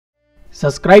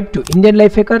Subscribe to Indian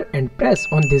LifeHacker and press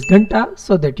on this ghanta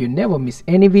so that you never miss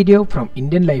any video from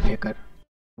Indian LifeHacker.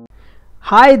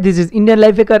 Hi, this is Indian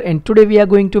LifeHacker and today we are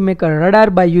going to make a radar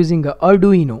by using a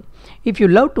Arduino. If you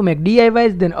love to make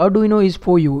DIYs, then Arduino is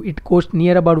for you. It costs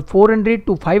near about 400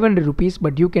 to 500 rupees,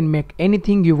 but you can make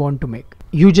anything you want to make.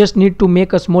 You just need to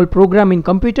make a small program in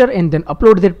computer and then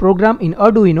upload that program in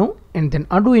Arduino, and then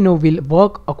Arduino will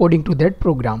work according to that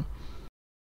program.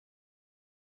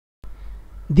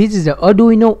 This is a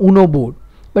Arduino Uno board,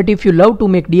 but if you love to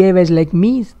make DIYs like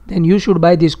me, then you should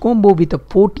buy this combo with a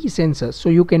 40 sensors, so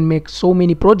you can make so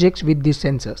many projects with these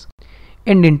sensors.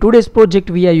 And in today's project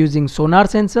we are using sonar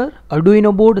sensor,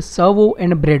 Arduino board, servo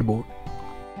and a breadboard.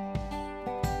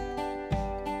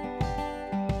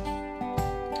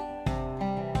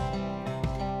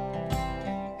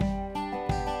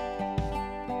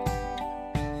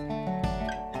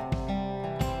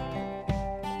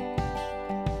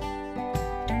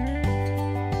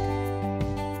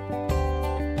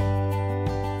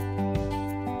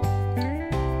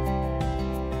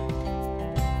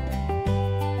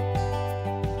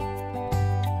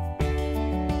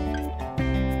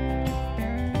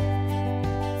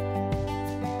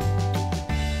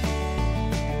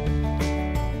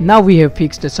 Now we have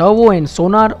fixed the servo and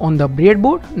sonar on the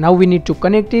breadboard. Now we need to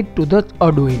connect it to the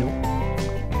Arduino.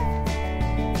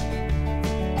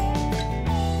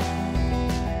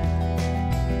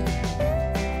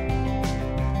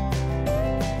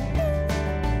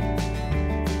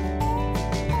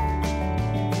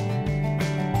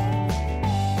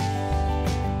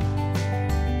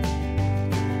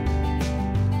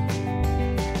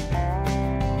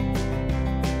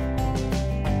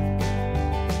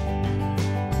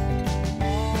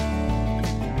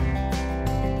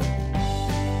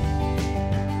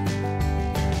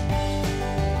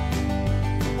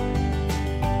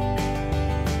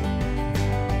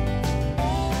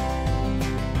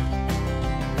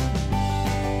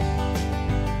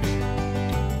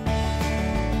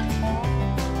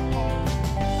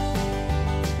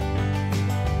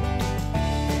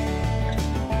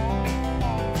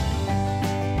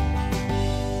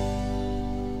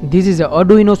 This is a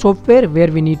Arduino software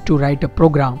where we need to write a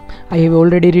program. I have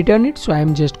already written it, so I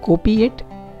am just copy it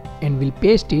and will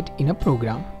paste it in a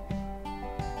program.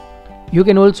 You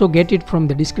can also get it from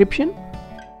the description.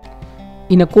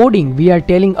 In a coding, we are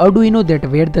telling Arduino that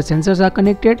where the sensors are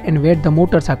connected and where the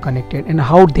motors are connected and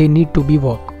how they need to be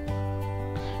work.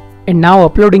 And now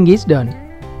uploading is done.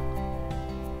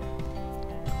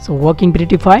 So working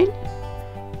pretty fine.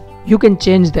 You can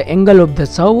change the angle of the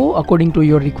servo according to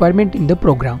your requirement in the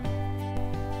program.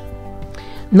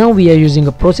 Now we are using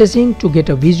a processing to get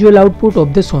a visual output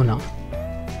of the sonar.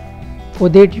 For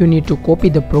that you need to copy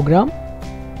the program,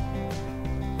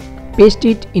 paste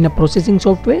it in a processing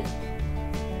software,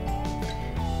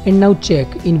 and now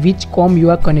check in which COM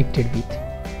you are connected with.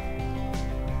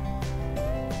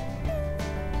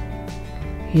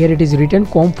 Here it is written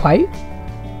COM5.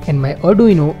 And my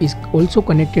Arduino is also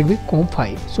connected with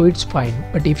COM5, so it's fine.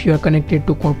 But if you are connected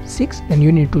to COM6, then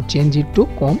you need to change it to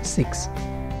COM6.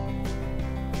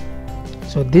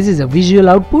 So this is a visual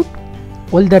output.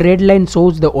 All the red line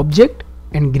shows the object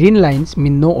and green lines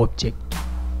mean no object.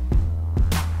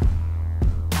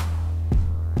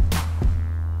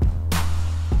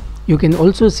 You can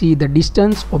also see the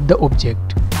distance of the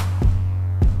object.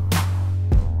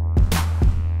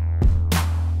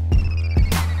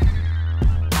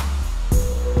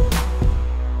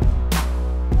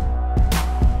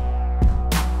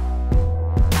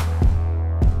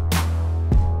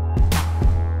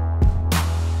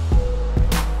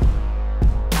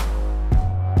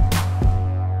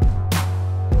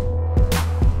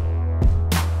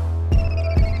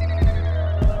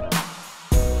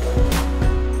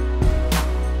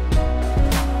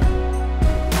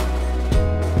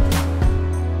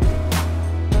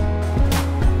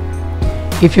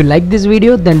 If you like this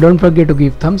video, then don't forget to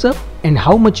give thumbs up, and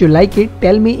how much you like it,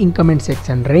 tell me in comment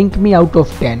section. Rank me out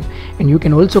of 10, and you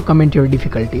can also comment your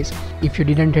difficulties. If you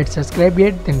didn't hit subscribe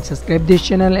yet, then subscribe this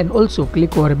channel and also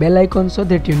click over bell icon so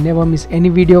that you never miss any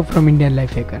video from Indian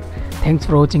LifeHacker. Thanks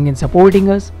for watching and supporting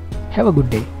us. Have a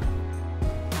good day.